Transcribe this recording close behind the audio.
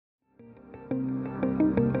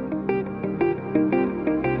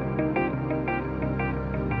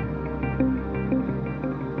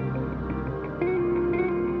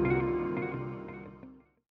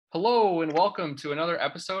welcome to another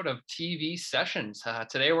episode of TV Sessions.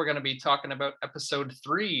 Today we're going to be talking about episode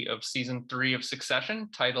 3 of season 3 of Succession,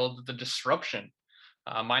 titled The Disruption.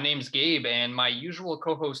 My name's Gabe, and my usual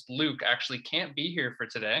co-host Luke actually can't be here for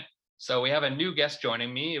today. So we have a new guest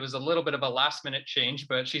joining me. It was a little bit of a last-minute change,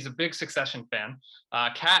 but she's a big Succession fan.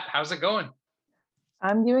 Kat, how's it going?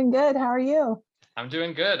 I'm doing good. How are you? I'm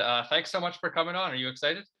doing good. Thanks so much for coming on. Are you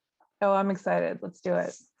excited? Oh, I'm excited. Let's do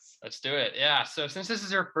it. Let's do it. Yeah. So since this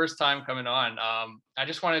is your first time coming on, I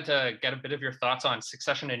just wanted to get a bit of your thoughts on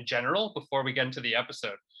Succession in general before we get into the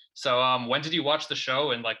episode. So when did you watch the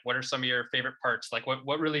show, and like what are some of your favorite parts? Like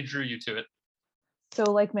what really drew you to it? So,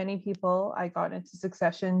 like many people, I got into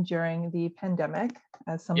Succession during the pandemic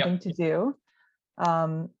as something Yep. to do.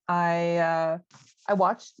 I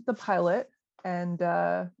watched the pilot and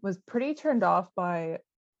was pretty turned off by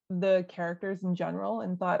the characters in general,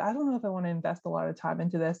 and thought, I don't know if I want to invest a lot of time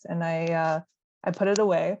into this. And I put it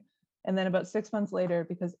away. And then about 6 months later,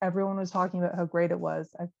 because everyone was talking about how great it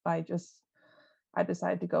was, I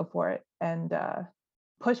decided to go for it and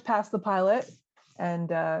push past the pilot and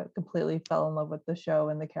completely fell in love with the show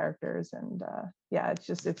and the characters. And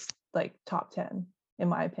it's like top 10 in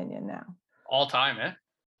my opinion now. All time, eh?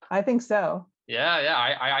 I think so.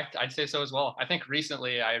 Yeah. I'd say so as well. I think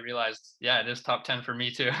recently I realized, yeah, it is top 10 for me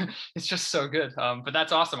too. It's just so good. But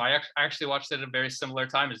that's awesome. I actually watched it at a very similar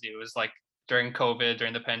time as you. It was like during COVID,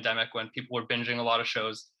 during the pandemic, when people were binging a lot of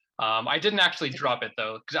shows. I didn't actually drop it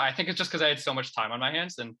though, because I think it's just because I had so much time on my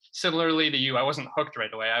hands. And similarly to you, I wasn't hooked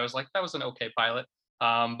right away. I was like, that was an okay pilot.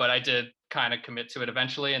 But I did kind of commit to it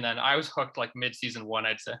eventually, and then I was hooked like mid-season 1,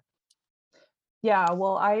 I'd say. Yeah,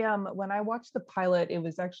 well, I when I watched the pilot, it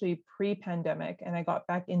was actually pre-pandemic, and I got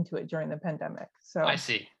back into it during the pandemic. I So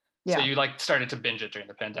see. So yeah. you like started to binge it during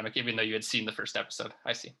the pandemic, even though you had seen the first episode.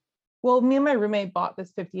 I see. Well, me and my roommate bought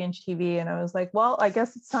this 50-inch TV, and I was like, well, I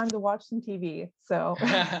guess it's time to watch some TV. So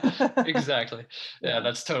Exactly. Yeah, yeah.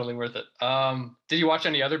 that's totally worth it. Did you watch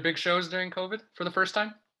any other big shows during COVID for the first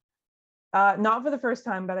time? Not for the first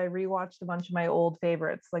time, but I rewatched a bunch of my old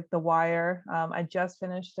favorites, like The Wire. I just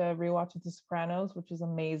finished a rewatch of The Sopranos, which is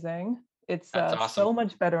amazing. It's That's awesome. so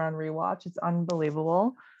much better on rewatch. It's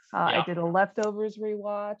unbelievable. I Yeah, did a Leftovers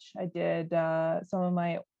rewatch. I did some of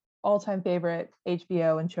my all-time favorite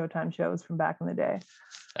HBO and Showtime shows from back in the day.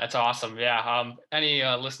 that's awesome. Yeah. Any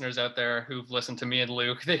listeners out there who've listened to me and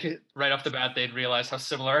Luke, they right off the bat they'd realize how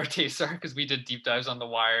similar our tastes are because we did deep dives on The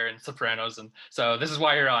Wire and Sopranos, and so this is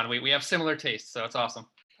why you're on. We have similar tastes, so it's awesome.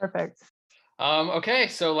 Perfect. Okay,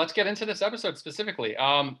 so let's get into this episode specifically.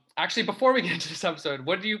 Actually, before we get into this episode,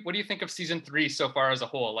 what do you think of season 3 so far as a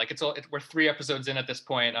whole? Like, we're 3 episodes in at this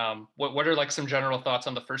point. What are like some general thoughts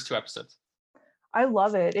on the first 2 episodes? I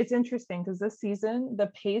love it. It's interesting because this season the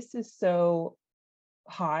pace is so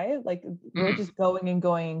high, like we're Mhm. just going and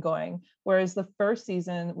going and going, whereas the first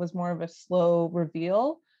season was more of a slow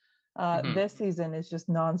reveal. Mhm. This season is just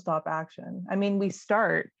nonstop action. I mean, we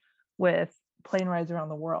start with plane rides around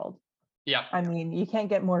the world. Yeah, I mean, you can't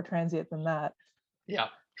get more transient than that. yeah,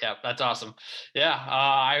 yeah. That's awesome. Yeah,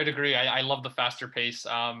 I would agree. I love the faster pace.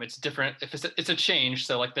 It's different. If it's a change,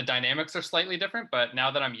 so like the dynamics are slightly different. But now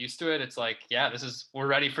that I'm used to it, it's like, yeah, we're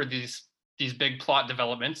ready for these big plot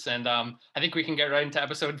developments, and I think we can get right into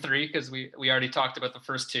episode 3 because we already talked about the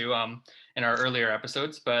first 2 in our earlier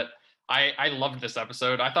episodes. But I loved this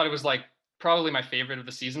episode. I thought it was like probably my favorite of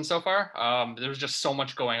the season so far. There was just so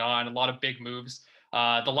much going on, a lot of big moves.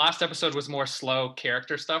 The last episode was more slow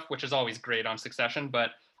character stuff, which is always great on Succession,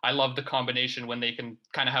 but I love the combination when they can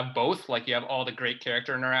kind of have both. Like you have all the great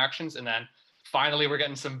character interactions, and then finally we're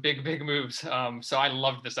getting some big moves. So I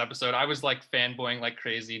loved this episode. I was like fanboying like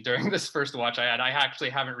crazy during this first watch I had. I actually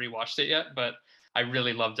haven't rewatched it yet, but I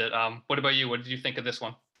really loved it. What about you? What did you think of this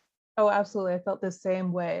one? Oh, absolutely. I felt the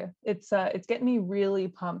same way. It's getting me really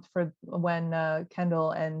pumped for when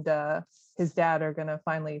Kendall and his dad are gonna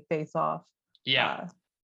finally face off. Yeah, Uh,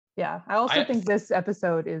 yeah, I also I think this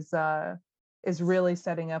episode is really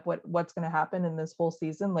setting up what's going to happen in this whole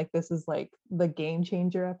season. Like this is like the game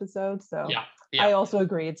changer episode. So yeah, yeah. I also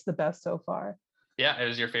agree it's the best so far. Yeah, it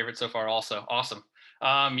was your favorite so far also. Awesome.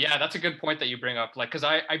 Yeah, that's a good point that you bring up. Like, because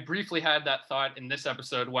I briefly had that thought in this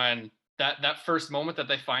episode when that first moment that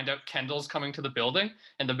they find out Kendall's coming to the building.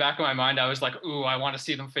 In the back of my mind, I was like, ooh, I want to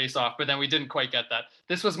see them face off. But then we didn't quite get that.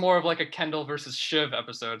 This was more of like a Kendall versus Shiv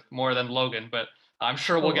episode more than Logan. But I'm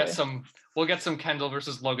sure Totally. we'll get some Kendall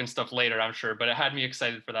versus Logan stuff later, I'm sure. But it had me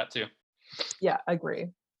excited for that too. Yeah, agree.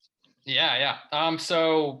 Yeah, yeah.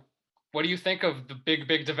 So what do you think of the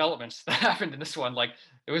big developments that happened in this one? Like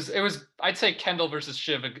it was I'd say Kendall versus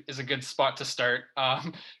Shiv is a good spot to start.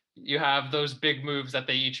 you have those big moves that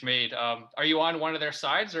they each made. Are you on one of their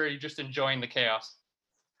sides, or are you just enjoying the chaos?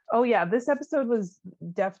 Oh yeah, this episode was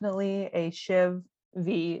definitely a Shiv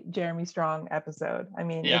v Jeremy Strong episode. I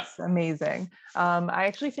mean, Yeah. it's amazing. I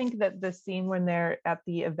actually think that the scene when they're at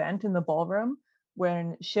the event in the ballroom,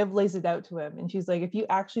 when Shiv lays it out to him, and she's like, "If you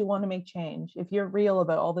actually want to make change, if you're real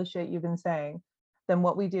about all the shit you've been saying, then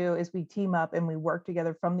what we do is we team up and we work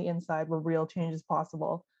together from the inside where real change is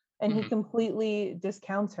possible." And he Hmm. completely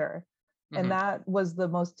discounts her, and Hmm. that was the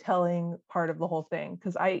most telling part of the whole thing,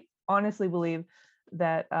 because I honestly believe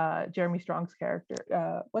that Jeremy Strong's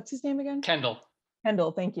character, what's his name again? Kendall.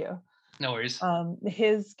 Kendall, thank you. No worries.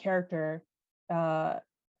 His character, uh,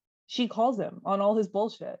 she calls him on all his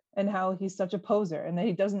bullshit and how he's such a poser and that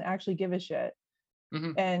he doesn't actually give a shit.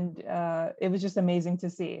 Hmm. And it was just amazing to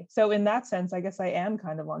see. So in that sense, I guess I am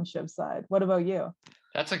kind of on Shiv's side. What about you?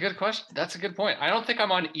 That's a good question. That's a good point. I don't think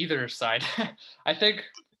I'm on either side. I think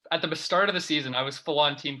at the start of the season, I was full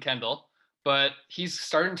on Team Kendall, but he's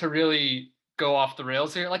starting to really go off the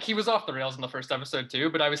rails here. Like he was off the rails in the first episode too,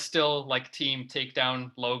 but I was still like Team take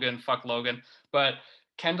down Logan, fuck Logan. But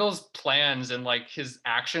Kendall's plans and like his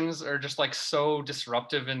actions are just like so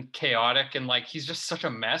disruptive and chaotic, and like he's just such a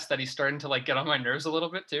mess that he's starting to like get on my nerves a little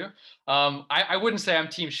bit too. I wouldn't say I'm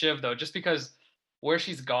Team Shiv though, just because where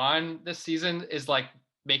she's gone this season is like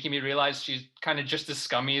making me realize she's kind of just as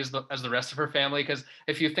scummy as the rest of her family. Because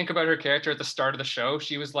if you think about her character at the start of the show,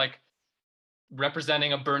 she was like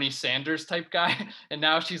representing a Bernie Sanders type guy, and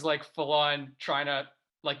now she's like full on trying to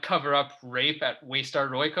like cover up rape at Waystar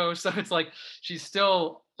Royco. So it's like she's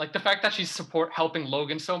still like the fact that she's support helping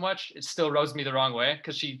Logan so much, it still rubs me the wrong way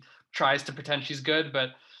because she tries to pretend she's good,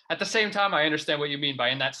 but at the same time, I understand what you mean by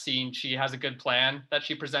in that scene she has a good plan that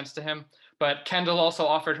she presents to him. But Kendall also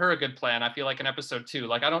offered her a good plan. I feel like in episode 2,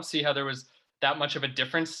 like I don't see how there was that much of a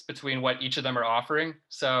difference between what each of them are offering.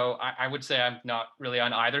 So I would say I'm not really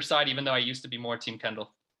on either side, even though I used to be more Team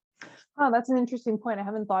Kendall. Oh, that's an interesting point. I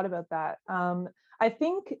haven't thought about that. I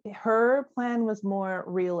think her plan was more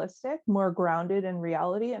realistic, more grounded in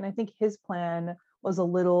reality. And I think his plan was a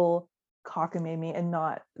little cockamamie and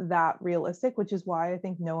not that realistic, which is why I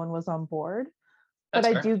think no one was on board. But That's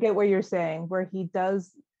I fair. do get what you're saying, where he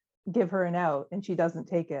does give her an out and she doesn't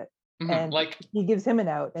take it. And Like, he gives him an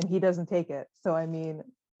out and he doesn't take it. So, I mean,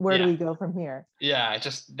 where do yeah, we go from here? yeah.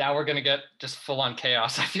 Just now we're gonna get just full on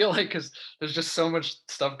chaos. I feel like because there's just so much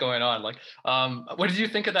stuff going on. Like, what did you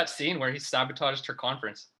think of that scene where he sabotaged her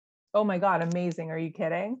conference? Oh my God, amazing. Are you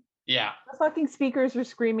kidding? Yeah, The fucking speakers were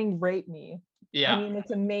screaming, rape me. I yeah. mean,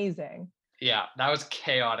 it's amazing. Yeah, that was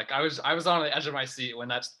chaotic. I was on the edge of my seat when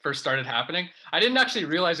that first started happening. I didn't actually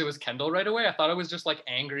realize it was Kendall right away. I thought it was just like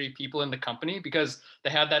angry people in the company because they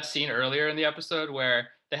had that scene earlier in the episode where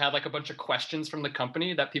they had like a bunch of questions from the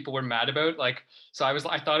company that people were mad about. Like, so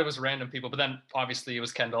I thought it was random people, but then obviously it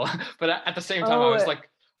was Kendall. But at the same time, I Oh, was like,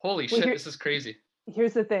 holy well, shit, this is crazy.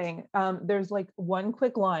 here's the thing. There's like one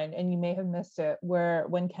quick line, and you may have missed it, where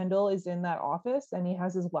when Kendall is in that office and he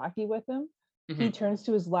has his lackey with him, he Hmm. turns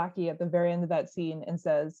to his lackey at the very end of that scene and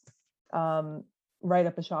says, um, write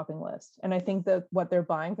up a shopping list. And I think that what they're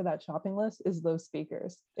buying for that shopping list is those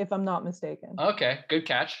speakers, if I'm not mistaken. Okay, good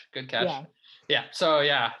catch. Good catch. Yeah. Yeah. So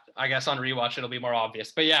yeah, I guess on rewatch it'll be more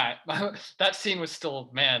obvious. But yeah, that scene was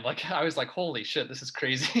still, man, like I was like, holy shit, this is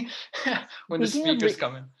crazy. When the Speaking of speakers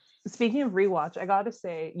come in. speaking of rewatch, I gotta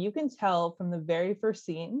say, you can tell from the very first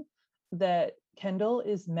scene that Kendall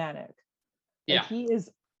is manic. Like Yeah. he is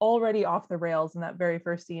already off the rails in that very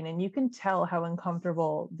first scene, and you can tell how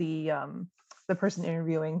uncomfortable the person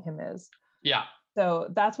interviewing him is. Yeah. So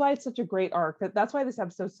that's why it's such a great arc. That's why this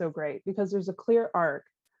episode's so great, because there's a clear arc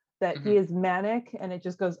that he Hmm. is manic and it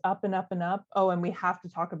just goes up and up and up. Oh, and we have to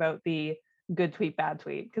talk about the good tweet, bad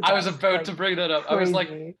tweet, because I was that's about like to bring that up. I was like,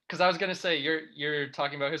 crazy. because I was gonna say you're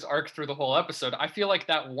talking about his arc through the whole episode. I feel like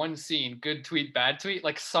that one scene, good tweet, bad tweet,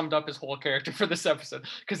 like summed up his whole character for this episode.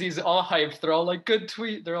 Because he's all hyped. They're all like, good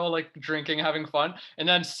tweet. They're all like drinking, having fun. And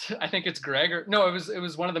then I think it's Greg or no, it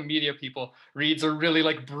was one of the media people reads a really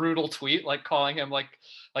like brutal tweet, like calling him like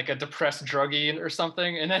a depressed druggie or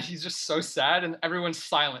something. And then he's just so sad, and everyone's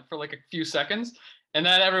silent for like a few seconds. And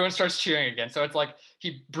then everyone starts cheering again. So it's like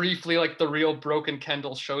he briefly, like the real broken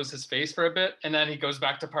Kendall, shows his face for a bit, and then he goes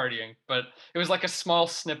back to partying. But it was like a small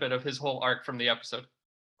snippet of his whole arc from the episode.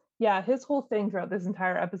 Yeah, his whole thing throughout this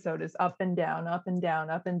entire episode is up and down, up and down,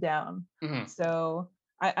 up and down. Hmm. So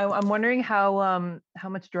I'm wondering how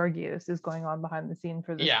much drug use is going on behind the scene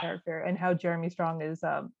for this Yeah, character, and how Jeremy Strong is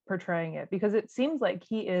portraying it, because it seems like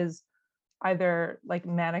he is either like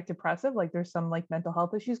manic depressive, like there's some like mental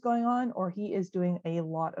health issues going on, or he is doing a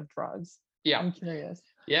lot of drugs. Yeah. I'm curious.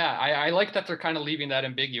 Yeah, I like that they're kind of leaving that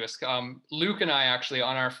ambiguous. Luke and I actually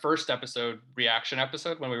on our first episode reaction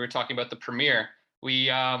episode when we were talking about the premiere, we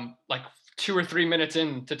like 2 or 3 minutes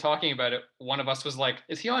into talking about it, one of us was like,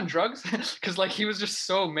 "Is he on drugs?" Because like he was just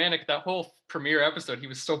so manic that whole premiere episode. He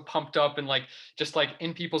was so pumped up and like just like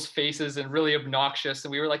in people's faces and really obnoxious,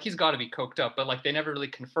 and we were like, "He's got to be coked up," but like they never really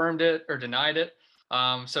confirmed it or denied it.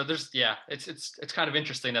 So there's yeah, it's kind of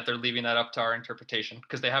interesting that they're leaving that up to our interpretation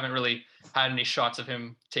because they haven't really had any shots of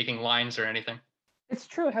him taking lines or anything. It's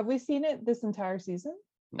true. Have we seen it this entire season?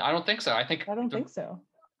 I don't think so. I think I don't think so.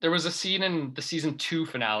 there was a scene in the season 2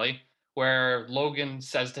 finale where Logan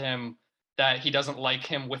says to him that he doesn't like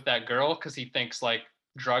him with that girl because he thinks like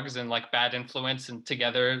drugs and like bad influence and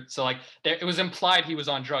together. So like it was implied he was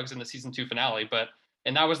on drugs in the season 2 finale, but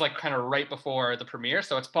and that was like kind of right before the premiere.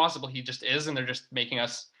 So it's possible he just is, and they're just making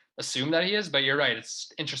us assume that he is. But you're right.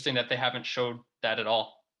 It's interesting that they haven't showed that at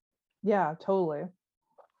all. Yeah, totally.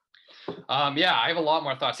 Yeah, I have a lot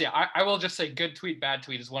more thoughts. Yeah, I will just say good tweet, bad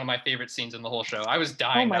tweet is one of my favorite scenes in the whole show. I was Oh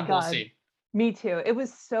dying my that whole God. scene. Me too. It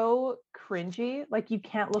was so cringy. Like you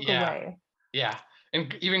can't look Yeah, away. yeah.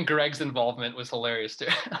 And even Greg's involvement was hilarious too.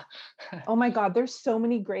 Oh my God, there's so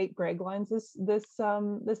many great Greg lines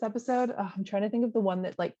this episode. I'm trying to think of the one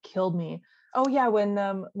that like killed me. Oh yeah,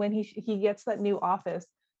 when he gets that new office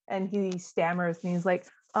and he stammers and he's like,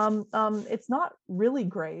 it's not really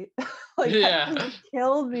great. Like that Yeah, just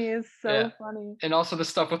killed me. It's yeah. so funny. And also the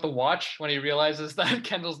stuff with the watch when he realizes that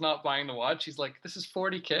Kendall's not buying the watch. He's like, "This is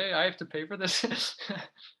 40K. I have to pay for this."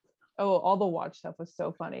 Oh, all the watch stuff was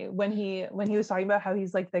so funny. When he was talking about how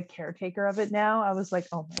he's like the caretaker of it now, I was like,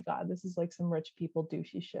 oh my God, this is like some rich people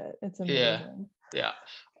douchey shit. It's Yeah, amazing. yeah.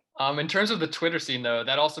 In terms of the Twitter scene though,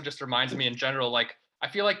 that also just reminds me in general, like I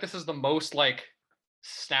feel like this is the most like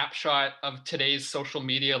snapshot of today's social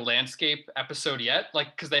media landscape episode yet.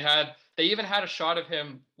 Like, because they even had a shot of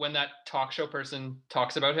him when that talk show person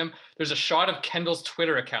talks about him. There's a shot of Kendall's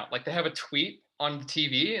Twitter account. Like they have a tweet on the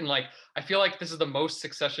TV, and like I feel like this is the most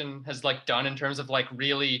Succession has like done in terms of like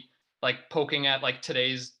really like poking at like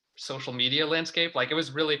today's social media landscape. Like it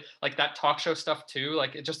was really like that talk show stuff too.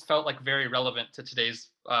 Like it just felt like very relevant to today's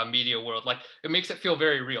media world. Like it makes it feel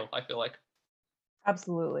very real, I feel like.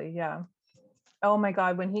 Absolutely, yeah. Oh my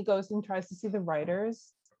God, when he goes and tries to see the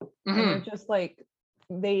writers, and they're Mm-hmm. just like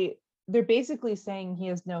they're basically saying he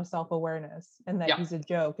has no self-awareness and that Yeah. he's a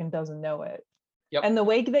joke and doesn't know it. Yep. And the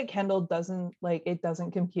way that Kendall doesn't like it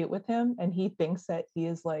doesn't compute with him and he thinks that he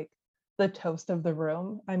is like the toast of the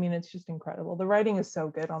room. I mean, it's just incredible. The writing is so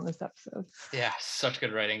good on this episode. Yeah, such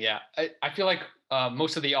good writing. Yeah, I feel like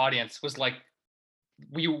most of the audience was like,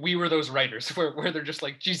 we were those writers where they're just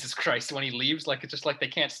like, Jesus Christ, when he leaves, like it's just like they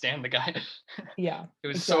can't stand the guy. Yeah, It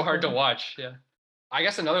was so hard to exactly. watch. Yeah. I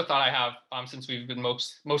guess another thought I have, since we've been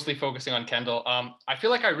mostly focusing on Kendall, I feel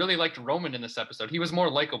like I really liked Roman in this episode. He was more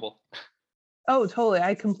likable. Oh, totally.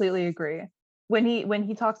 I completely agree. When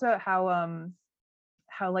he talks about how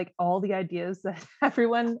like all the ideas that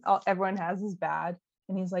everyone has is bad,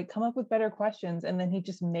 and he's like, come up with better questions, and then he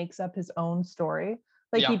just makes up his own story.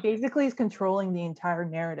 Like he Yep. basically is controlling the entire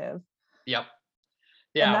narrative, Yep. and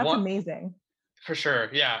Yeah. that's One amazing. for sure.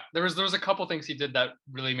 Yeah. There was a couple things he did that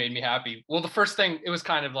really made me happy. Well, the first thing, it was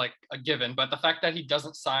kind of like a given, but the fact that he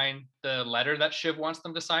doesn't sign the letter that Shiv wants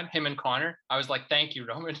them to sign, him and Connor, I was like, thank you,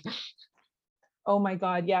 Roman. Oh my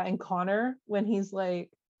God, yeah. And Connor, when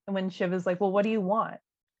Shiv is like, well, what do you want?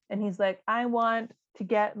 And he's like, I want to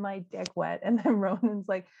get my dick wet. And then Ronan's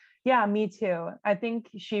like, yeah, me too. I think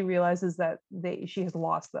she realizes that she has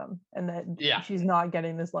lost them and that Yeah. she's not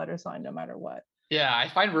getting this letter signed no matter what. Yeah, I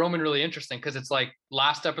find Roman really interesting because it's like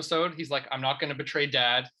last episode, he's like, I'm not going to betray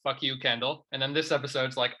dad. Fuck you, Kendall. And then this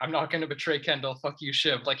episode's like, I'm not going to betray Kendall. Fuck you,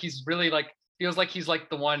 Shiv. Like he's really like, feels like he's like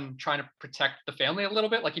the one trying to protect the family a little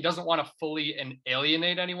bit. Like he doesn't want to fully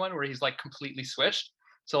alienate anyone where he's like completely switched.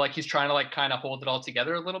 So like he's trying to like kind of hold it all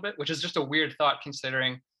together a little bit, which is just a weird thought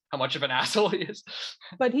considering how much of an asshole he is.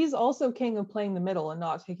 But he's also king of playing the middle and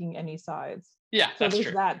not taking any sides. Yeah, So that's there's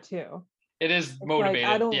true. that too. It is It's like I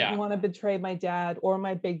motivated. don't Yeah. want to betray my dad or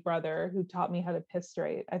my big brother who taught me how to piss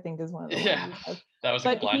straight, I think is one of the Yeah. lines he says. That was a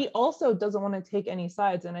But good line. he also doesn't want to take any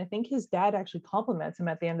sides. And I think his dad actually compliments him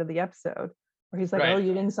at the end of the episode where he's like, oh, Right.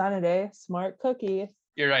 you didn't sign it, eh? Smart cookie.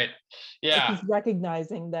 You're right. Like Yeah. he's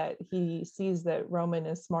recognizing that he sees that Roman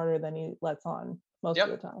is smarter than he lets on most of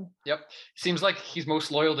the Yep. time. Yep. Seems like he's most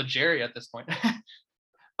loyal to Jerry at this point.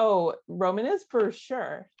 Oh, Roman is for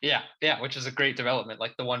sure. Yeah, which is a great development,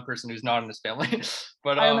 like the one person who's not in his family.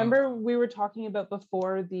 But I remember we were talking about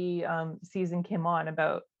before the season came on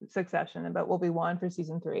about Succession, about what we want for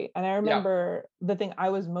season 3. And I yeah. remember the thing I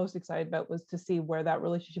was most excited about was to see where that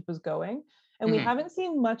relationship was going. And we Mhm. haven't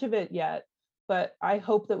seen much of it yet, but I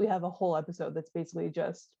hope that we have a whole episode that's basically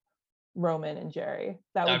just Roman and Jerry.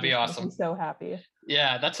 That would That'd be just make me awesome. so happy.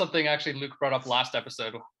 Yeah, that's something actually Luke brought up last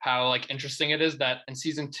episode, how like interesting it is that in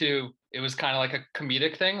season 2 it was kind of like a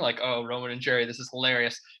comedic thing, like, oh, Roman and Jerry, this is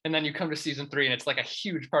hilarious. And then you come to season 3 and it's like a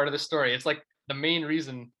huge part of the story. It's like the main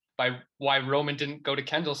reason by why Roman didn't go to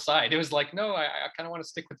Kendall's side. It was like, no, I kind of want to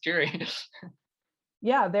stick with Jerry.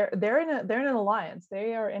 Yeah, they're in an alliance.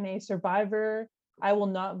 They are in a survivor, I will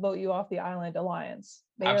not vote you off the island alliance.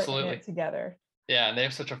 They are in Absolutely. it together. Yeah, and they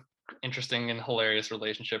have such a interesting and hilarious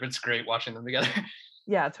relationship. It's great watching them together.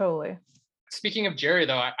 Yeah, totally. Speaking of Jerry,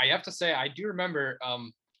 though, I have to say I do remember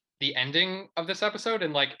the ending of this episode,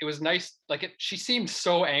 and like it was nice. Like she seemed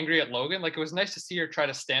so angry at Logan. Like it was nice to see her try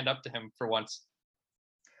to stand up to him for once.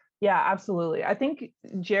 Yeah, absolutely. I think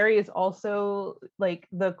Jerry is also like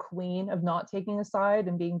the queen of not taking a side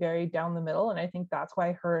and being very down the middle. And I think that's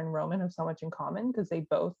why her and Roman have so much in common, because they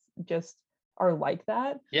both just are like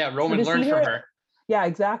that. Yeah, So Roman to see learned from her, her. yeah,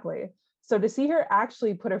 exactly. So to see her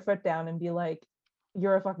actually put her foot down and be like,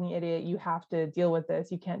 you're a fucking idiot. You have to deal with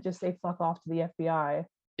this. You can't just say fuck off to the FBI.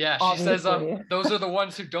 Yeah, she says, Obviously. those are the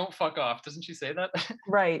ones who don't fuck off. Doesn't she say that?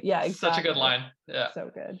 Right. Yeah, Such a good exactly. line. Yeah. So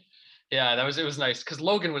good. Yeah, it was nice because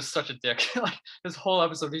Logan was such a dick. Like this whole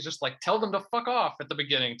episode, he's just like, tell them to fuck off at the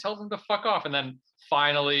beginning, tell them to fuck off, and then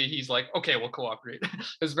finally he's like, okay, we'll cooperate. It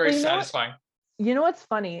was very Well, satisfying. you know what's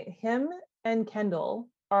funny? Him and Kendall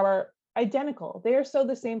are identical. They are so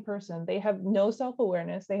the same person. They have no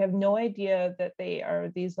self-awareness. They have no idea that they are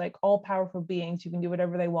these like all-powerful beings who can do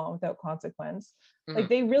whatever they want without consequence. Like Mhm.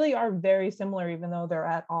 they really are very similar, even though they're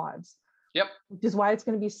at odds. Yep. Which is why it's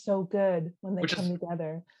going to be so good when they Which come is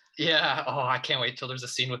together. yeah. Oh, I can't wait till there's a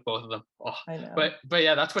scene with both of them. Oh, I know. but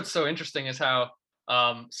yeah, that's what's so interesting is how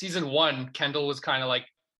season 1 Kendall was kind of like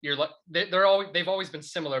you're like they've always been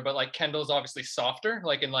similar, but like Kendall's obviously softer.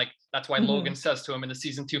 Like and like that's why Mhm. Logan says to him in the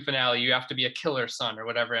season 2 finale, you have to be a killer, son, or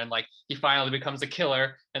whatever. And like he finally becomes a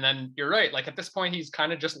killer. And then you're right. Like at this point, he's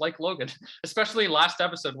kind of just like Logan, especially last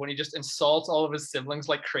episode when he just insults all of his siblings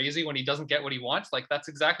like crazy when he doesn't get what he wants. Like that's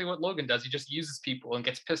exactly what Logan does. He just uses people and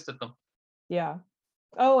gets pissed at them. Yeah.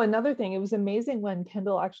 Oh, another thing, it was amazing when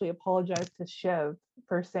Kendall actually apologized to Shiv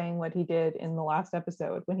for saying what he did in the last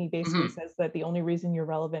episode, when he basically Mhm. says that the only reason you're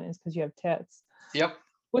relevant is because you have tits, Yep.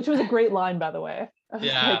 which was a great line, by the way. I was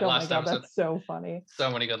Yeah. like, oh my Last God, episode. that's so funny.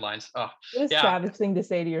 So many good lines. Oh, What a yeah. savage thing to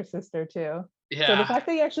say to your sister, too. So the Yeah. fact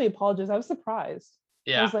that he actually apologized, I was surprised.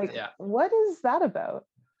 I Yeah. was like, Yeah. what is that about?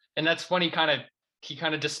 And that's when he kind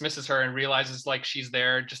of dismisses her and realizes like she's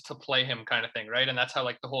there just to play him kind of thing, right? And that's how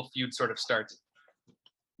like the whole feud sort of starts.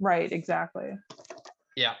 Right, exactly.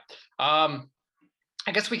 Yeah.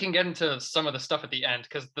 I guess we can get into some of the stuff at the end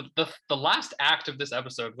because the last act of this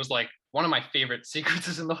episode was like one of my favorite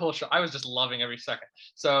sequences in the whole show. I was just loving every second.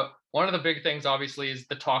 So one of the big things obviously is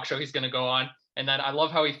the talk show he's going to go on, and then I love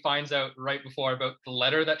how he finds out right before about the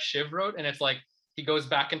letter that Shiv wrote, and it's like he goes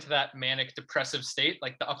back into that manic depressive state,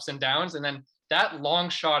 like the ups and downs, and then that long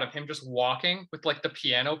shot of him just walking with like the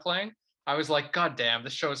piano playing. I was like, God damn,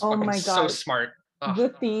 this show is Oh fucking my so God. smart. Ugh. The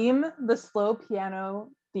theme, the slow piano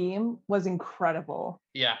theme was incredible.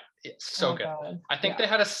 Yeah, it's Oh so my good. God. I think Yeah. they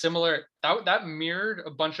had a similar that mirrored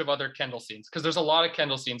a bunch of other Kendall scenes because there's a lot of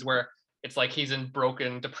Kendall scenes where it's like he's in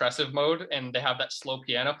broken depressive mode and they have that slow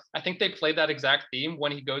piano. I think they played that exact theme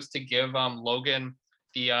when he goes to give Logan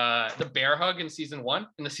the bear hug in season 1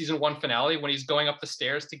 in the season 1 finale when he's going up the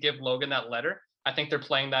stairs to give Logan that letter. I think they're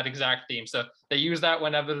playing that exact theme. So they use that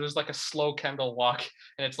whenever there's like a slow Kendall walk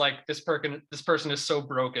and it's like this person is so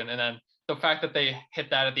broken, and then the fact that they hit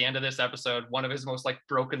that at the end of this episode, one of his most like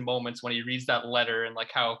broken moments when he reads that letter and like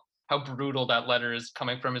how brutal that letter is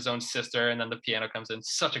coming from his own sister, and then the piano comes in.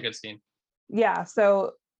 Such a good scene. Yeah.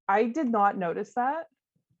 So I did not notice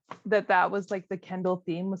that was like the Kendall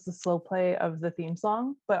theme was the slow play of the theme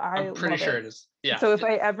song, but I I'm pretty love sure it. it is. Yeah. So if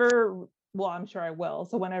I ever, well, I'm sure I will.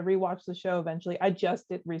 So when I rewatch the show eventually, I just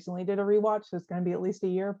recently did a rewatch, so it's going to be at least a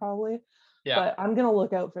year probably. Yeah. But I'm going to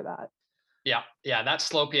look out for that. Yeah, that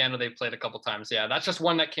slow piano they played a couple times. Yeah, that's just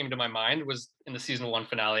one that came to my mind was in the season 1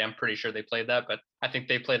 finale. I'm pretty sure they played that, but I think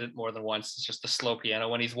they played it more than once. It's just the slow piano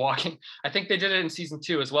when he's walking. I think they did it in season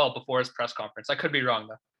 2 as well before his press conference. I could be wrong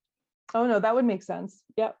though. Oh no, that would make sense.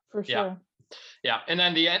 Yep, for Yeah. sure. Yeah, and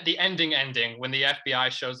then the ending when the FBI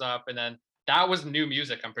shows up, and then that was new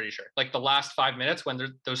music, I'm pretty sure. Like the last 5 minutes when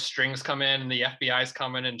those strings come in and the FBI's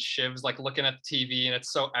coming and Shiv's like looking at the TV and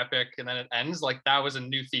it's so epic and then it ends, like that was a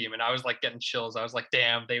new theme. And I was like getting chills. I was like,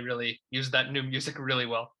 damn, they really used that new music really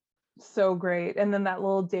well. So great. And then that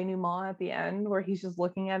little denouement at the end where he's just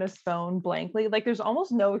looking at his phone blankly. Like there's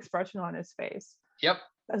almost no expression on his face. Yep.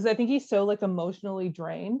 Because I think he's so like emotionally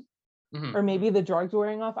drained. Hmm. Or maybe the drugs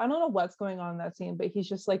wearing off. I don't know what's going on in that scene, but he's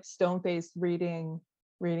just like stone-faced reading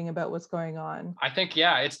about what's going on. I think,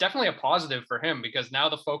 yeah, it's definitely a positive for him because now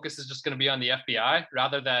the focus is just going to be on the FBI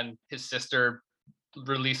rather than his sister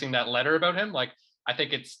releasing that letter about him. Like, I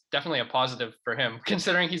think it's definitely a positive for him,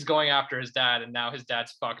 considering he's going after his dad and now his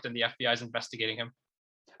dad's fucked and the FBI is investigating him.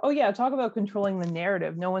 Oh yeah, talk about controlling the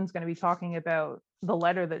narrative. No one's going to be talking about the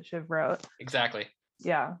letter that Shiv wrote. Exactly.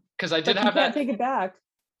 Yeah. Because I did But have he can't that. take it back.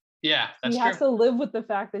 Yeah, that's He true. has to live with the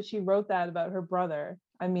fact that she wrote that about her brother.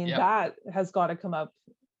 I mean, Yep. that has got to come up.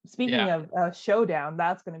 Speaking Yeah. of a showdown,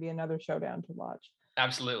 that's going to be another showdown to watch.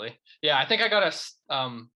 Absolutely. Yeah, I think I gotta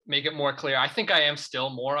make it more clear. I think I am still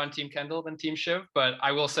more on Team Kendall than Team Shiv, but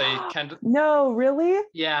I will say Kendall. No, really?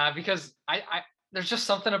 Yeah, because I there's just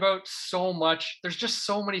something about so much. There's just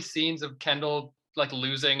so many scenes of Kendall like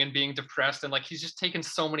losing and being depressed, and like he's just taken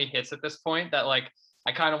so many hits at this point that like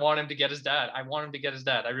I kind of want him to get his dad. I want him to get his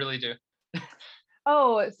dad. I really do.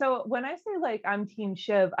 Oh, so when I say like I'm Team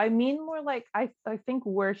Shiv, I mean more like I think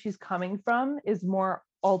where she's coming from is more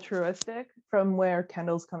altruistic from where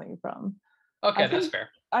Kendall's coming from. Okay, I that's think fair.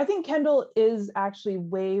 I think Kendall is actually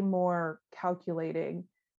way more calculating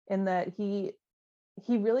in that he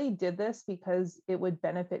really did this because it would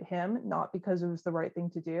benefit him, not because it was the right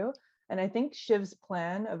thing to do. And I think Shiv's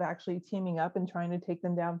plan of actually teaming up and trying to take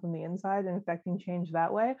them down from the inside and affecting change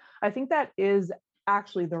that way, I think that is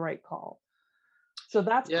actually the right call. So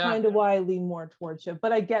that's Yeah. kind of why I lean more towards Shiv,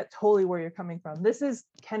 but I get totally where you're coming from. This is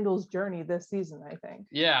Kendall's journey this season, I think.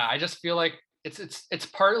 Yeah, I just feel like it's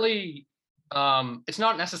partly it's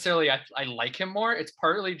not necessarily I like him more. It's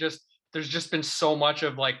partly just there's just been so much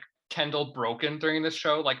of like Kendall broken during this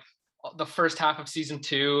show. Like the first half of season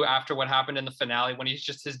 2 after what happened in the finale when he's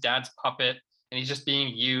just his dad's puppet and he's just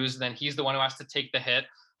being used, then he's the one who has to take the hit.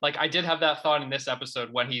 Like I did have that thought in this episode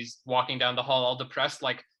when he's walking down the hall all depressed,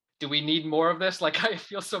 like do we need more of this? Like I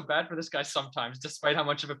feel so bad for this guy sometimes despite how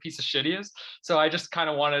much of a piece of shit he is. So I just kind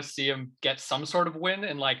of want to see him get some sort of win.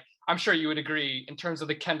 And like, I'm sure you would agree in terms of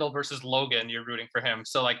the Kendall versus Logan, you're rooting for him.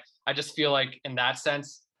 So like, I just feel like in that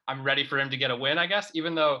sense, I'm ready for him to get a win, I guess,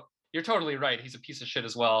 even though you're totally right. He's a piece of shit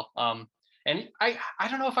as well. And I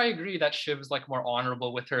don't know if I agree that Shiv is like more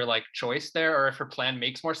honorable with her like choice there, or if her plan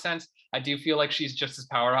makes more sense. I do feel like she's just as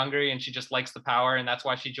power hungry and she just likes the power. And that's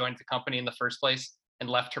why she joined the company in the first place and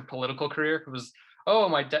left her political career. It was, oh,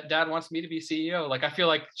 my dad wants me to be CEO. Like, I feel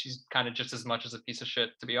like she's kind of just as much as a piece of shit,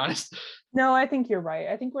 to be honest. No, I think you're right.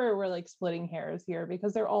 I think we're like splitting hairs here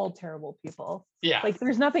because they're all terrible people. Yeah. Like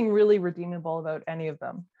there's nothing really redeemable about any of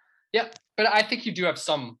them. Yeah. But I think you do have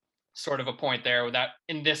some sort of a point there that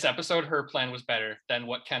in this episode, her plan was better than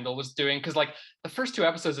what Kendall was doing. Cause like the first 2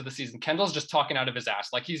 episodes of the season, Kendall's just talking out of his ass.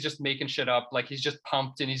 Like he's just making shit up. Like he's just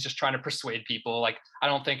pumped and he's just trying to persuade people. Like I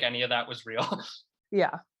don't think any of that was real.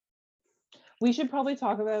 Yeah. We should probably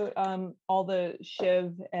talk about all the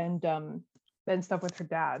Shiv and stuff with her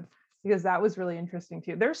dad because that was really interesting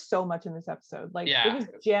too. There's so much in this episode. Like Yeah. it was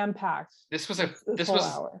jam packed. This was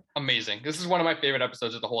hour. amazing. This is one of my favorite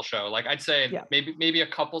episodes of the whole show. Like I'd say maybe a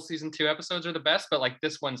couple season 2 episodes are the best, but like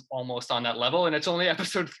this one's almost on that level and it's only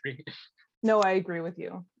episode 3. No, I agree with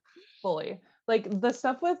you fully. Like the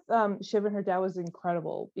stuff with Shiv and her dad was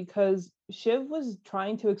incredible because Shiv was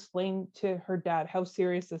trying to explain to her dad how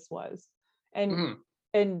serious this was. And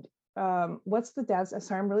what's the dad's,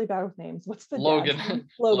 sorry, I'm really bad with names. What's the Logan? Dad's name?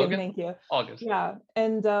 Logan, thank you. August. Yeah.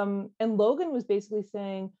 And Logan was basically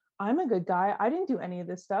saying, I'm a good guy. I didn't do any of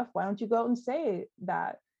this stuff. Why don't you go out and say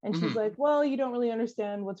that? And she's like, well, you don't really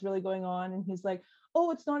understand what's really going on. And he's like,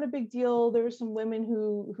 oh, it's not a big deal. There were some women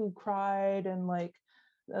who cried and like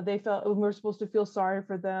they felt we're supposed to feel sorry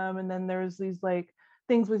for them. And then there's these like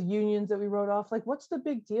things with unions that we wrote off. Like, what's the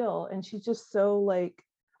big deal? And she's just so like,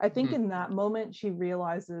 I think in that moment she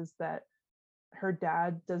realizes that her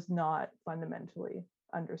dad does not fundamentally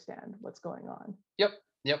understand what's going on.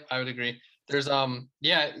 Yep, I would agree. There's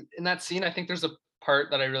in that scene I think there's a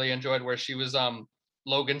part that I really enjoyed where she was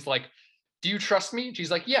Logan's like do you trust me? And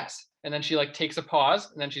she's like, yes. And then she like takes a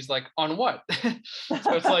pause, and then she's like, on what?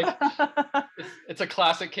 So it's like it's a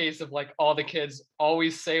classic case of like all the kids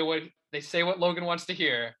always say what Logan wants to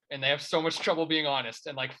hear, and they have so much trouble being honest.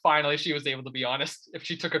 And like finally she was able to be honest if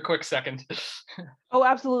she took a quick second. Oh,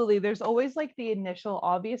 absolutely. There's always like the initial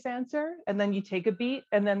obvious answer, and then you take a beat,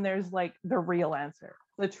 and then there's like the real answer,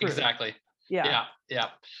 the truth. Exactly. Yeah. Yeah.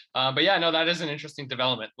 But yeah, no, that is an interesting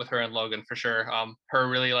development with her and Logan for sure. Her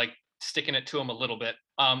really like sticking it to him a little bit.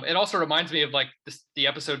 It also reminds me of like the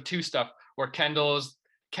episode 2 stuff where Kendall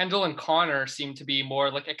and Connor seem to be more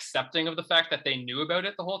like accepting of the fact that they knew about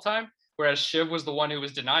it the whole time, whereas Shiv was the one who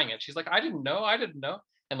was denying it. She's like, I didn't know,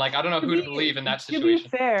 and like I don't know To who to be believe in that to be situation.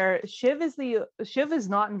 fair, Shiv is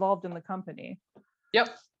not involved in the company. Yep.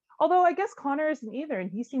 Although I guess Connor isn't either,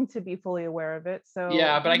 and he seemed to be fully aware of it. So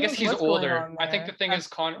Yeah, but who I guess knows he's what's going older. on I think the there. thing is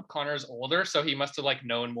Connor's older, so he must have like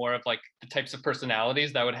known more of like the types of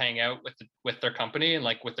personalities that would hang out with their company and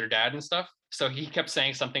like with their dad and stuff. So he kept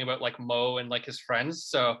saying something about like Mo and like his friends.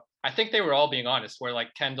 So I think they were all being honest, where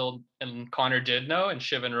like Kendall and Connor did know and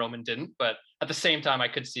Shiv and Roman didn't. But at the same time, I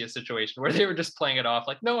could see a situation where they were just playing it off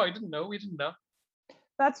like, no, I didn't know, we didn't know.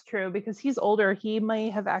 That's true because he's older. He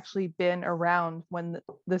may have actually been around when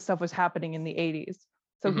this stuff was happening in the 80s.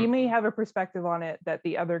 So he Mhm. may have a perspective on it that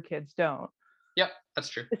the other kids don't, Yep, that's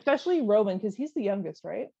true. especially Roman because he's the youngest,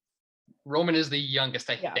 right? Roman is the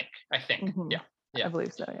youngest, I Yeah. think. I think. Mhm. Yeah. I Yeah.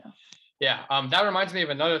 believe so, yeah. Yeah, that reminds me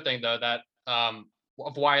of another thing though that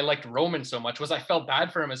of why I liked Roman so much was I felt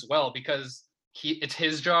bad for him as well because it's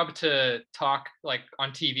his job to talk like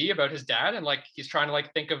on TV about his dad and like he's trying to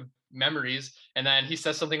like think of memories and then he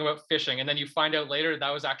says something about fishing and then you find out later that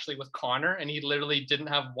was actually with Connor and he literally didn't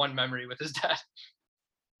have one memory with his dad.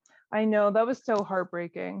 I know, that was so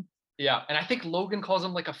heartbreaking. Yeah, and I think Logan calls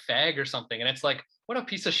him like a fag or something and it's like what a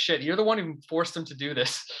piece of shit. You're the one who forced him to do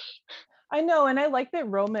this. I know, and I like that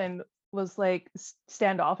Roman was like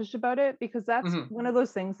standoffish about it because that's Mhm. one of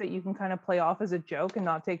those things that you can kind of play off as a joke and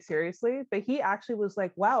not take seriously. But he actually was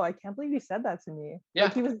like, "Wow, I can't believe you said that to me." Like Yeah.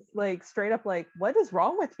 he was like straight up like, "What is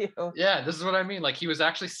wrong with you?" Yeah, this is what I mean. Like he was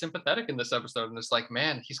actually sympathetic in this episode, and it's like,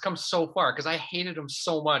 man, he's come so far because I hated him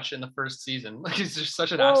so much in the first season. Like he's just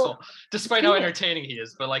such an Well, asshole, despite how speaking, entertaining he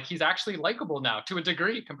is. But like he's actually likable now to a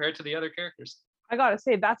degree compared to the other characters. I gotta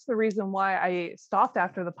say that's the reason why I stopped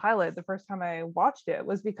after the pilot the first time I watched it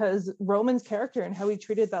was because Roman's character and how he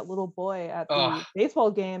treated that little boy at Oh, the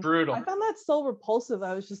baseball game. I brutal. found that so repulsive.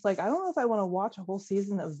 I was just like, I don't know if I want to watch a whole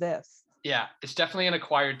season of this. Yeah, it's definitely an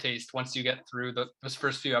acquired taste once you get through those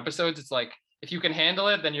first few episodes. It's like if you can handle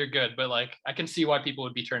it, then you're good. But like I can see why people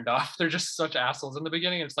would be turned off. They're just such assholes in the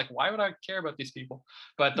beginning. And it's like, why would I care about these people?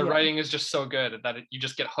 But the Yeah. writing is just so good that you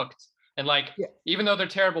just get hooked. And like, Yeah. even though they're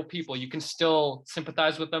terrible people, you can still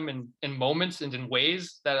sympathize with them in moments and in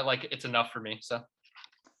ways that like it's enough for me. So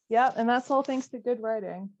Yeah, and that's all thanks to good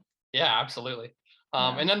writing. yeah, absolutely.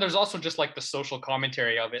 Yeah. And then there's also just like the social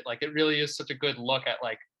commentary of it. Like it really is such a good look at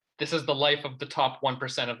like this is the life of the top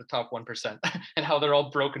 1% of the top 1% and how they're all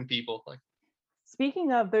broken people. Like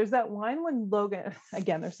Speaking of, there's that line when Logan,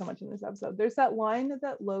 again, there's so much in this episode. There's that line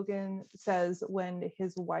that Logan says when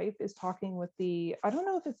his wife is talking with I don't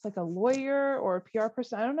know if it's like a lawyer or a PR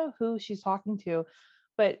person. I don't know who she's talking to,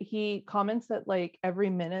 but he comments that like every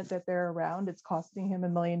minute that they're around, it's costing him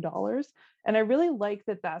 $1 million. And I really like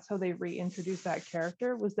that that's how they reintroduced that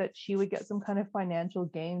character was that she would get some kind of financial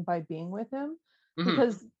gain by being with him mhm,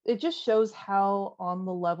 because it just shows how on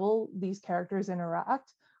the level these characters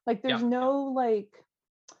interact. Like yeah. there's no like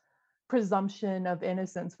presumption of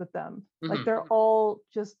innocence with them. Like Mhm. they're all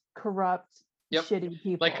just corrupt, Yep.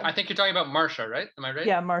 shitty Like I people. think you're talking about Marsha, right? Am I right?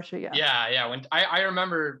 Yeah, Marsha, yeah. Yeah, yeah. When I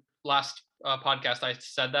remember last podcast I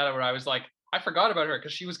said that where I was like I forgot about her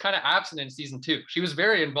because she was kind of absent in season 2. She was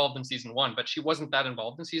very involved in season 1, but she wasn't that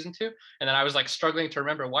involved in season 2. And then I was like struggling to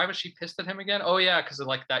remember why was she pissed at him again? Oh yeah, because of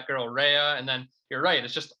like that girl Rhea. And then you're right,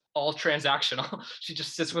 it's just all transactional. She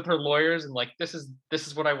just sits with her lawyers and like this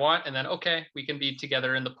is what I want, and then okay, we can be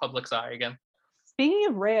together in the public's eye again. Speaking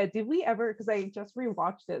of Rhea, did we ever, because I just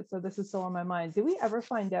rewatched it, so this is still on my mind, did we ever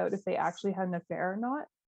find out if they actually had an affair or not?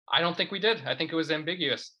 I don't think we did. I think it was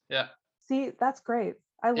ambiguous. Yeah. See, that's great.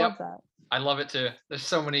 I Yep. love that. I love it too. There's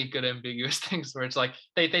so many good ambiguous things where it's like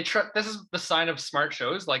they try. This is the sign of smart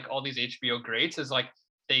shows, like all these HBO greats, is like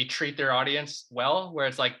they treat their audience well. Where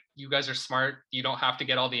it's like you guys are smart, you don't have to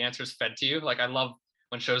get all the answers fed to you. Like I love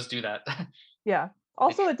when shows do that. Yeah.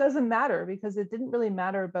 Also, it doesn't matter because it didn't really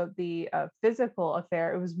matter about the physical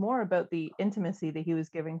affair. It was more about the intimacy that he was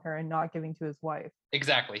giving her and not giving to his wife.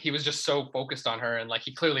 Exactly. He was just so focused on her, and like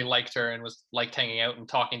he clearly liked her and was liked hanging out and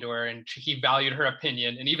talking to her, and he valued her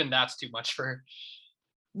opinion, and even that's too much for her.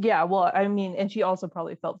 Yeah, well, I mean, and she also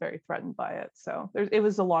probably felt very threatened by it. So it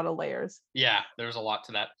was a lot of layers. Yeah, there's a lot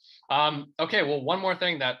to that. Okay, well, one more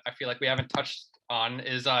thing that I feel like we haven't touched on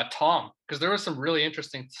is Tom, because there was some really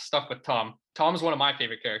interesting stuff with Tom. Tom's one of my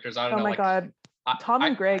favorite characters. I don't Oh know, my like God. Tom I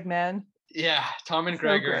and Greg, man. yeah, Tom and So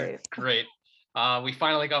Greg are great. great. We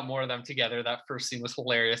finally got more of them together. That first scene was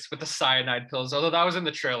hilarious with the cyanide pills, although that was in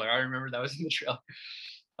the trailer. I remember that was in the trailer.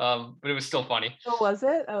 But it was still funny. Oh, was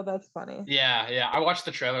it? Oh, that's funny. Yeah, yeah. I watched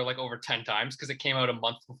the trailer like over 10 times because it came out a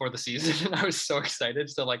month before the season and I was so excited.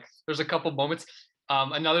 So like there's a couple moments.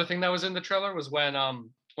 Another thing that was in the trailer was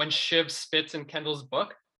when Shiv spits in Kendall's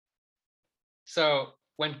book. So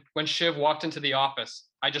when Shiv walked into the office,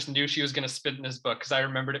 I just knew she was gonna spit in his book because I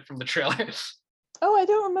remembered it from the trailer. Oh, I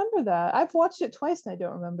don't remember that. I've watched it twice and I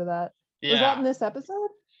don't remember that. Was that in Yeah, this episode?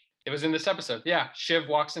 it was in this episode. Yeah, Shiv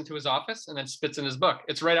walks into his office and then spits in his book.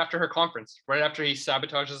 It's right after her conference, right after he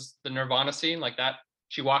sabotages the Nirvana scene, like that.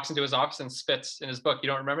 She walks into his office and spits in his book. You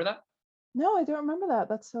don't remember that? No, I don't remember that.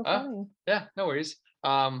 That's so Oh, funny. yeah, no worries.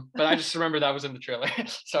 But I just remember that was in the trailer,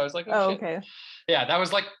 so I was like, oh Oh, shit. okay. Yeah, that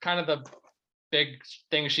was like kind of the big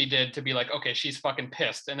thing she did to be like, okay, she's fucking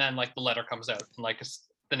pissed, and then like the letter comes out in like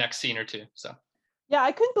the next scene or two. So Yeah,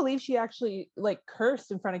 I couldn't believe she actually like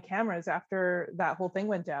cursed in front of cameras after that whole thing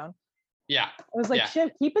went down. yeah, I was like, yeah,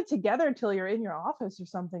 shit, keep it together until you're in your office or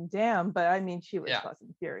something. Damn. But I mean, she was yeah.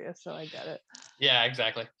 fucking furious, so I get it. Yeah,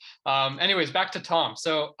 exactly. Anyways, back to Tom.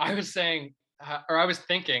 So I was saying, or I was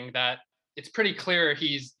thinking that it's pretty clear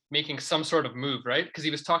he's making some sort of move, right? Because he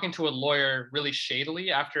was talking to a lawyer really shadily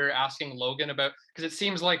after asking Logan about, because it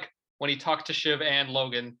seems like when he talked to Shiv and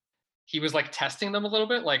Logan, he was like testing them a little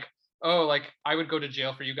bit, like, oh, like I would go to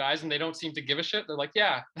jail for you guys, and they don't seem to give a shit. They're like,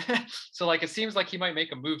 yeah. So like it seems like he might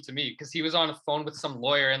make a move to me because he was on a phone with some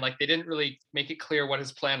lawyer and like they didn't really make it clear what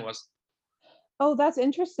his plan was. Oh, that's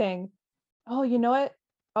interesting. Oh, you know what?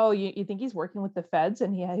 Oh, you think he's working with the feds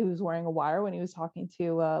and he was wearing a wire when he was talking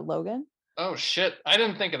to Logan? Oh shit! I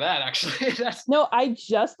didn't think of that actually. No, I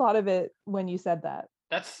just thought of it when you said that.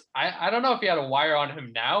 I don't know if he had a wire on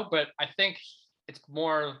him now, but I think it's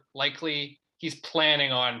more likely he's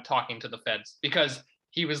planning on talking to the feds because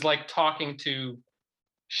he was like talking to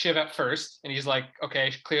Shiv at first, and he's like,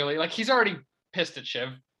 okay, clearly, like he's already pissed at Shiv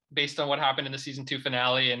based on what happened in the season 2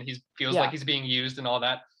 finale, and he feels like Yeah. he's being used and all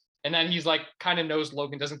that. And then he's like, kind of knows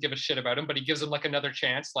Logan doesn't give a shit about him, but he gives him like another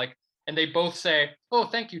chance, like. And they both say, "Oh,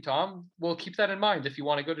 thank you, Tom. We'll keep that in mind if you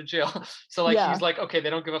want to go to jail." So like Yeah. he's like, "Okay, they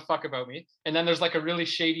don't give a fuck about me." And then there's like a really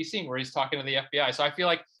shady scene where he's talking to the FBI. So I feel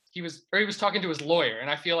like he was talking to his lawyer, and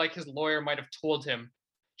I feel like his lawyer might have told him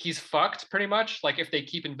he's fucked pretty much. Like if they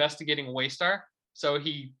keep investigating Waystar, so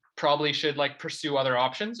he probably should like pursue other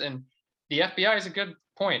options. And the FBI is a good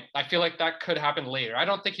point. I feel like that could happen later. I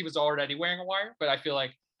don't think he was already wearing a wire, but I feel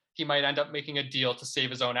like he might end up making a deal to save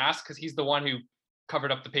his own ass because he's the one who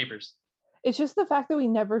covered up the papers. It's just the fact that we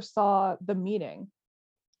never saw the meeting.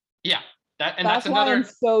 Yeah, that's That's why I'm another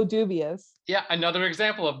so dubious. another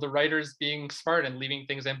example of the writers being smart and leaving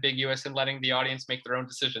things ambiguous and letting the audience make their own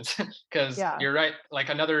decisions. Because Yeah. you're right, like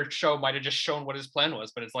another show might have just shown what his plan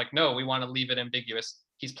was, but it's like, no, we want to leave it ambiguous.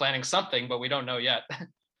 He's planning something, but we don't know yet.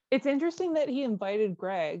 It's interesting that he invited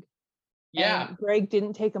Greg Yeah, and Greg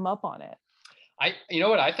didn't take him up on it. you know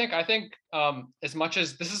what I think? I think as much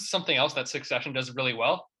as this is something else that Succession does really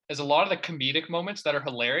well, is a lot of the comedic moments that are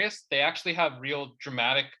hilarious, they actually have real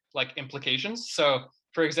dramatic like implications. So,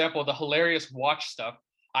 for example, the hilarious watch stuff.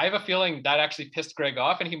 I have a feeling that actually pissed Greg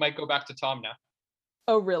off, and he might go back to Tom now.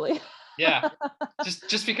 Oh, really? Yeah,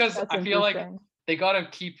 just because That's I feel like interesting. they got to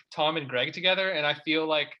keep Tom and Greg together, and I feel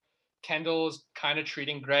like Kendall's kind of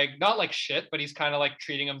treating Greg not like shit, but he's kind of like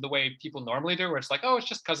treating him the way people normally do, where it's like, oh, it's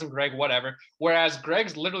just cousin Greg, whatever. Whereas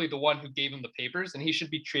Greg's literally the one who gave him the papers, and he should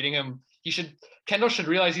be treating him. Kendall should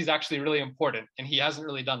realize he's actually really important, and he hasn't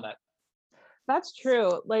really done that. That's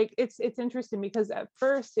true. Like it's interesting because at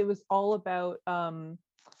first it was all about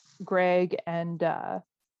Greg and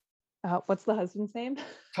what's the husband's name?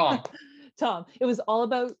 Tom. Tom. It was all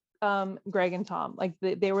about Greg and Tom. Like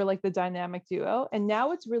they were like the dynamic duo. And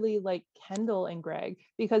now it's really like Kendall and Greg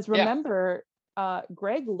because Yeah. remember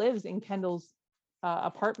Greg lives in Kendall's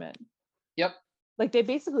apartment. Yep. Like they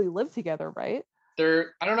basically live together, right? I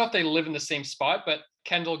don't know if they live in the same spot, but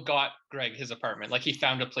Kendall got Greg his apartment. Like he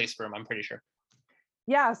found a place for him, I'm pretty sure.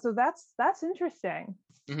 Yeah, so that's interesting.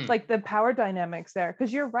 Mhm. Like the power dynamics there,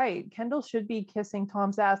 because you're right. Kendall should be kissing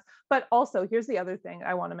Tom's ass, but also here's the other thing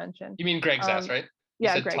I want to mention. You mean Greg's ass, right? You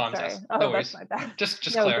Yeah, said Greg. Tom's Sorry. ass. Oh, No that's worries. my bad.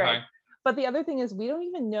 Just No, clarifying. Greg. But the other thing is, we don't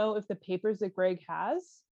even know if the papers that Greg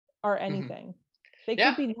has are Mhm. anything. They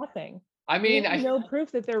Yeah. could be nothing. I We mean, have no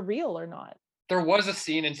proof that they're real or not. There was a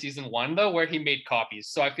scene in season 1 though where he made copies,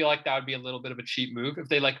 so I feel like that would be a little bit of a cheap move if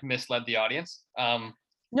they like misled the audience.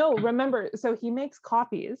 No, remember, so he makes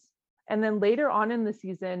copies, and then later on in the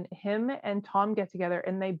season, him and Tom get together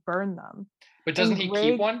and they burn them. But doesn't And he keep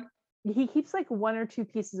Greg, one? he keeps like 1 or 2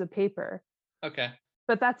 pieces of paper, Okay,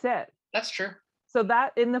 but that's it. that's true. So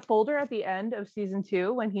that in the folder at the end of season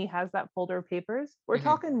 2, when he has that folder of papers, we're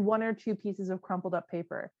talking 1 or 2 pieces of crumpled up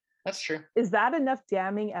paper. That's true. Is that enough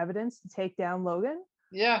damning evidence to take down Logan?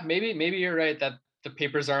 Yeah, maybe you're right that the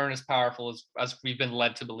papers aren't as powerful as we've been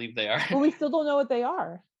led to believe they are. But we still don't know what they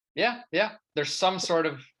are. Yeah. There's some sort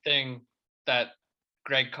of thing that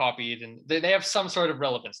Greg copied, and they have some sort of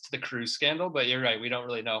relevance to the cruise scandal. But you're right, we don't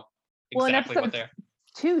really know exactly what they're.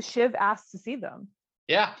 2, Shiv asks to see them.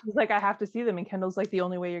 Yeah. She's like, I have to see them. And Kendall's like, the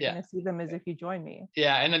only way you're Yeah. going to see them is if you join me.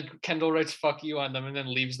 Yeah. And then Kendall writes "fuck you" on them and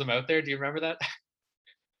then leaves them out there. Do you remember that?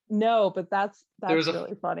 No, but that's was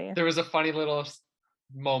really funny. There was a funny little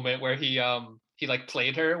moment where he like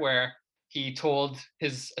played her, where he told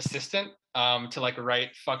his assistant to like write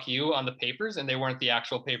 "fuck you" on the papers, and they weren't the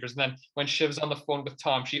actual papers. And then when Shiv's on the phone with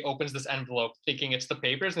Tom, she opens this envelope thinking it's the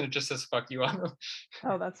papers, and it just says "fuck you" on them.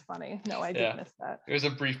 Oh, that's funny. No, I did miss that. It was a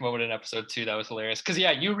brief moment in episode 2 that was hilarious. Because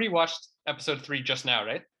yeah, you rewatched episode 3 just now,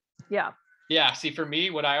 right? Yeah. Yeah. See, for me,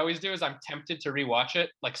 what I always do is I'm tempted to rewatch it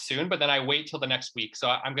like soon, but then I wait till the next week. So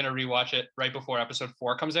I'm gonna rewatch it right before episode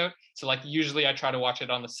 4 comes out. So like usually I try to watch it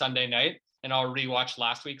on the Sunday night, and I'll rewatch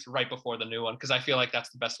last week's right before the new one, because I feel like that's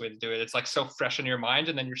the best way to do it. It's like so fresh in your mind,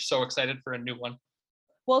 and then you're so excited for a new one.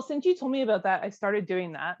 Well, since you told me about that, I started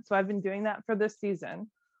doing that. So I've been doing that for this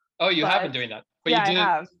season. Oh, you have been doing that, but yeah, you didn't.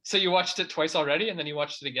 I have. So you watched it twice already, and then you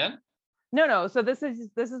watched it again? No. So this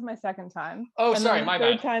is my second time. Oh, and sorry, my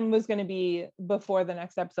bad. third time was going to be before the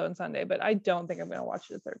next episode on Sunday, but I don't think I'm going to watch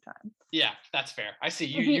it a third time. Yeah, that's fair. I see.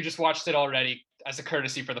 You just watched it already as a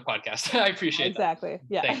courtesy for the podcast. I appreciate exactly. that.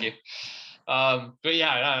 Yeah. Thank you. But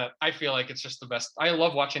yeah, I feel like it's just the best. I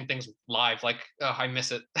love watching things live. Like, I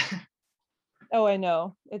miss it. Oh, I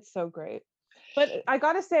know. It's so great. But I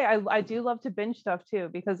gotta say, I do love to binge stuff too,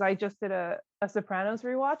 because I just did a Sopranos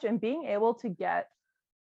rewatch, and being able to get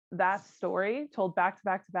that story told back to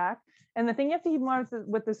back to back. And the thing you have to keep in mind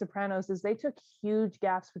with the Sopranos is they took huge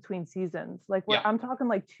gaps between seasons. Like I'm talking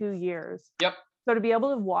like 2 years. Yep. So to be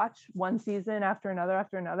able to watch one season after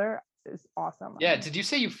another is awesome. Yeah. Did you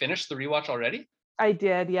say you finished the rewatch already? I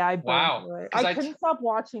did. Yeah. Wow. I couldn't stop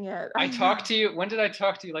watching it. I talked to you. When did I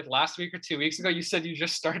talk to you? Like last week or 2 weeks ago? You said you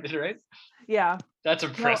just started, right? Yeah. That's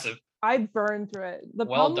impressive. No, I burned through it. The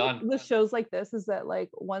well problem done. with shows like this is that like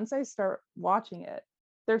once I start watching it,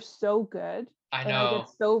 they're so good. I know. And I get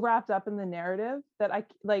so wrapped up in the narrative that I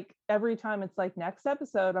like every time it's like next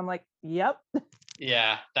episode, I'm like, yep.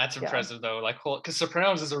 Yeah, that's impressive though. Like, because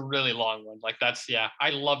Sopranos is a really long one. Like that's,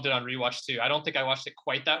 I loved it on rewatch too. I don't think I watched it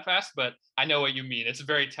quite that fast, but I know what you mean. It's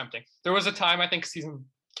very tempting. There was a time, I think season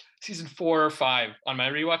 4 or 5 on my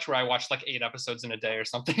rewatch where I watched like 8 episodes in a day or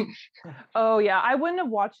something. Oh yeah, I wouldn't have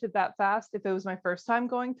watched it that fast if it was my first time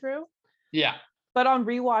going through. Yeah. But on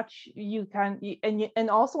rewatch, you can, and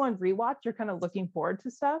also on rewatch, you're kind of looking forward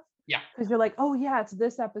to stuff. Yeah. Because you're like, oh yeah, it's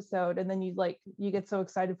this episode, and then you get so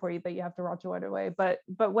excited for you that you have to watch it right away. But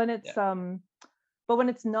when it's when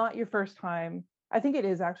it's not your first time, I think it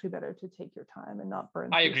is actually better to take your time and not burn.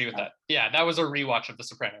 I agree with that. Yeah, that was a rewatch of The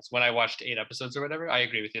Sopranos when I watched 8 episodes or whatever. I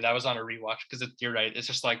agree with you. That was on a rewatch because you're right. It's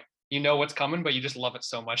just like you know what's coming, but you just love it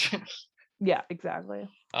so much. Yeah, exactly.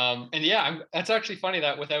 And yeah, that's actually funny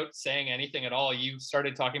that without saying anything at all, you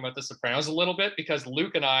started talking about The Sopranos a little bit, because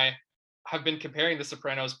Luke and I have been comparing The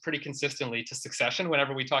Sopranos pretty consistently to Succession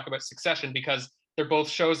whenever we talk about Succession, because they're both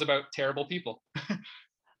shows about terrible people.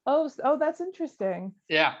 Oh, that's interesting.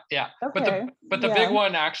 Yeah. Okay. But the big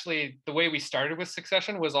one, actually, the way we started with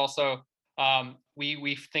Succession was also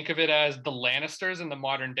we think of it as the Lannisters in the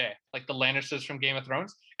modern day, like the Lannisters from Game of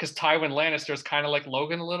Thrones, because Tywin Lannister is kind of like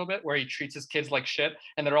Logan a little bit, where he treats his kids like shit,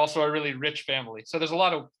 and they're also a really rich family. So there's a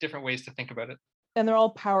lot of different ways to think about it. And they're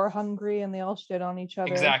all power hungry, and they all shit on each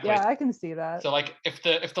other. Exactly. Yeah, I can see that. So like if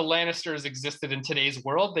the Lannisters existed in today's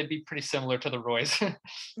world, they'd be pretty similar to the Roys.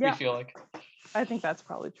 We feel like. I think that's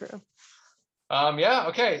probably true. Yeah.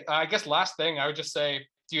 Okay. I guess last thing I would just say,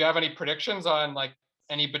 do you have any predictions on like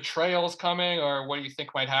any betrayals coming, or what do you think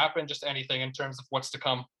might happen? Just anything in terms of what's to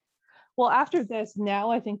come. Well, after this,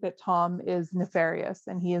 now I think that Tom is nefarious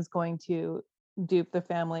and he is going to dupe the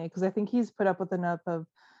family, because I think he's put up with enough of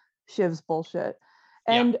Shiv's bullshit.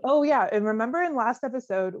 And and remember in last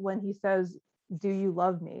episode when he says, "Do you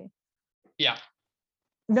love me?" Yeah.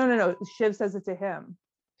 No. Shiv says it to him.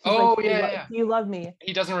 She's oh like, yeah. Do you love me?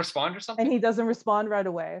 He doesn't respond or something. And he doesn't respond right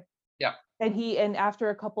away. Yeah. And after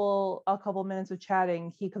a couple minutes of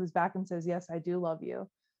chatting, he comes back and says, yes, I do love you.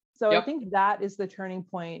 So I Yep. think that is the turning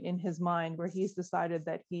point in his mind where he's decided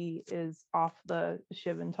that he is off the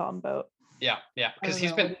Shiv and Tom boat. Yeah, yeah, I because don't he's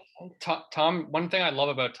know. What been do you think? Tom. One thing I love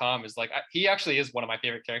about Tom is like he actually is one of my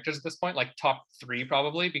favorite characters at this point, like top three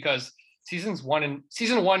probably, because season one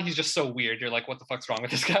he's just so weird. You're like, what the fuck's wrong with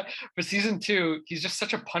this guy? But season two, he's just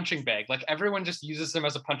such a punching bag. Like everyone just uses him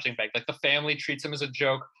as a punching bag. Like the family treats him as a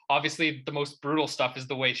joke. Obviously, the most brutal stuff is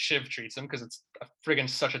the way Shiv treats him because it's a friggin'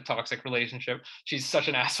 such a toxic relationship. She's such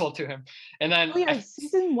an asshole to him. And then Oh yeah,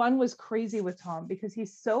 season one was crazy with Tom because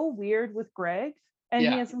he's so weird with Greg, and he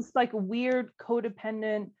yeah, has this like weird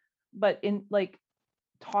codependent, but in like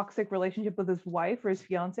toxic relationship with his wife or his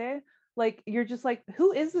fiance. Like you're just like,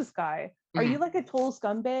 who is this guy? Are you mhm, like a total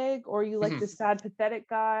scumbag, or are you like mhm. this sad pathetic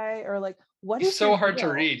guy, or like what He's is your so hard to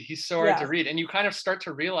deal? read. He's so hard to Yeah. read, and you kind of start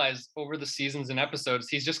to realize over the seasons and episodes,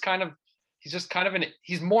 he's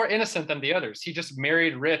more innocent than the others. He just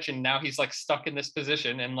married rich, and now he's like stuck in this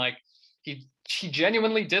position, and like he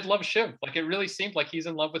genuinely did love Shiv. Like it really seemed like he's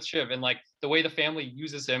in love with Shiv, and like the way the family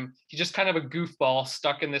uses him, he's just kind of a goofball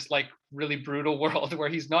stuck in this like really brutal world where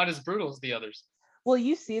he's not as brutal as the others. Well,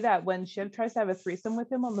 you see that when Shiv tries to have a threesome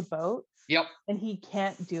with him on the boat Yep. and he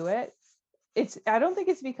can't do it. I don't think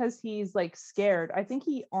it's because he's like scared. I think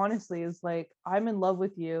he honestly is like, I'm in love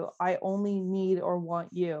with you. I only need or want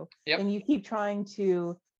you. Yep. And you keep trying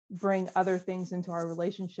to bring other things into our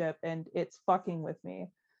relationship and it's fucking with me.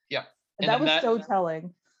 Yep. And And that then was so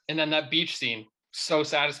telling. that beach scene, so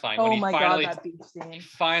satisfying when Oh my God, that beach he scene.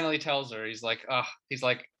 finally tells her, he's like,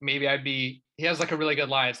 maybe he has like a really good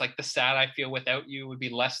line. It's like the sad I feel without you would be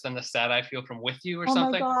less than the sad I feel from with you or Oh my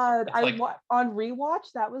something. God. It's like, On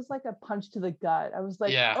rewatch, that was like a punch to the gut. I was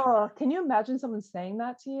like, yeah, oh, can you imagine someone saying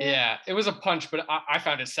that to you? yeah, it was a punch, but I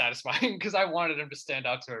found it satisfying because I wanted him to stand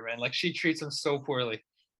out to her, man. Like she treats him so poorly.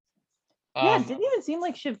 Yeah, it Um, didn't even seem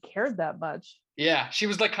like Shiv cared that much. yeah, she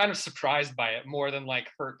was like kind of surprised by it more than like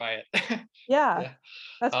hurt by it. Yeah, Yeah.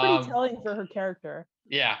 that's pretty Um, telling for her character.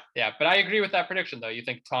 Yeah, yeah, but I agree with that prediction though. You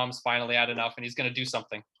think Tom's finally had enough and he's going to do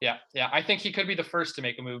something. Yeah, yeah. I think he could be the first to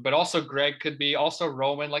make a move, but also Greg could be, also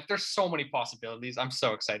Roman. Like, there's so many possibilities. I'm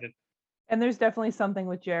so excited. And there's definitely something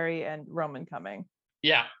with Jerry and Roman coming.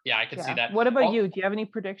 Yeah, yeah, I could see Yeah. that. What about All, you? Do you have any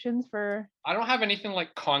predictions for? I don't have anything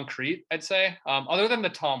like concrete. I'd say, other than the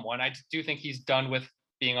Tom one, I do think he's done with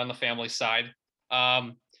being on the family side.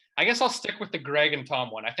 Um, I guess I'll stick with the Greg and Tom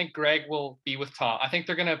one. I think Greg will be with Tom. I think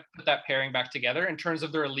they're gonna put that pairing back together in terms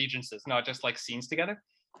of their allegiances, not just like scenes together.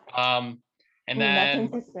 Um, and That's then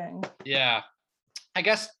interesting. yeah, I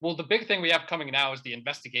guess, well, the big thing we have coming now is the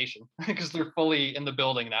investigation because they're fully in the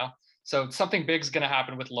building now. So something big's going to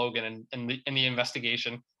happen with Logan in the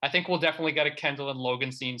investigation. I think we'll definitely get a Kendall and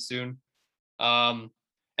Logan scene soon. And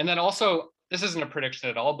then also, this isn't a prediction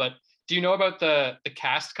at all, but do you know about the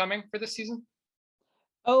cast coming for this season?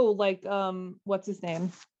 Oh, like what's his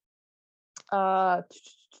name? Uh,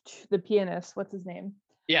 the pianist. What's his name?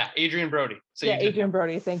 Yeah, Adrian Brody. So Yeah, you did know. Adrian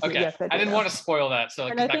Brody. Thank you. Okay, Yes, I I did didn't know. want to spoil that, so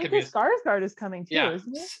And because I that think could the be Skarsgård is coming too, yeah.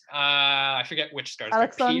 isn't it? I forget which Skarsgård.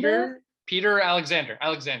 Alexander. Peter Alexander.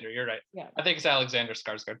 Alexander, you're right. Yeah. I think it's Alexander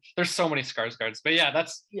Skarsgård. There's so many Skarsgårds, but yeah,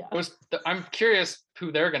 Yeah. I'm curious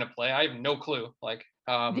who they're gonna play. I have no clue. Like,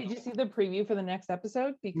 Did you see the preview for the next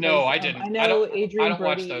episode? no, Because I I didn't. know I Adrian don't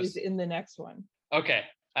watch Brody is those. in the next one, Okay,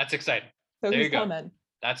 that's exciting. so There he's you go. coming.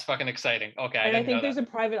 That's fucking exciting. Okay, I And I didn't know think that. there's a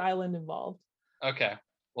private island involved. Okay,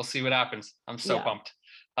 we'll see what happens. I'm so Yeah, pumped.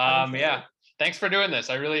 I'm excited. Yeah. Thanks for doing this.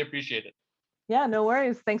 I really appreciate it. Yeah, no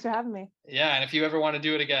worries. Thanks for having me. Yeah, and if you ever want to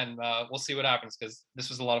do it again, we'll see what happens because this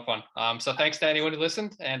was a lot of fun. So thanks to anyone who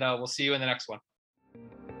listened, and we'll see you in the next one.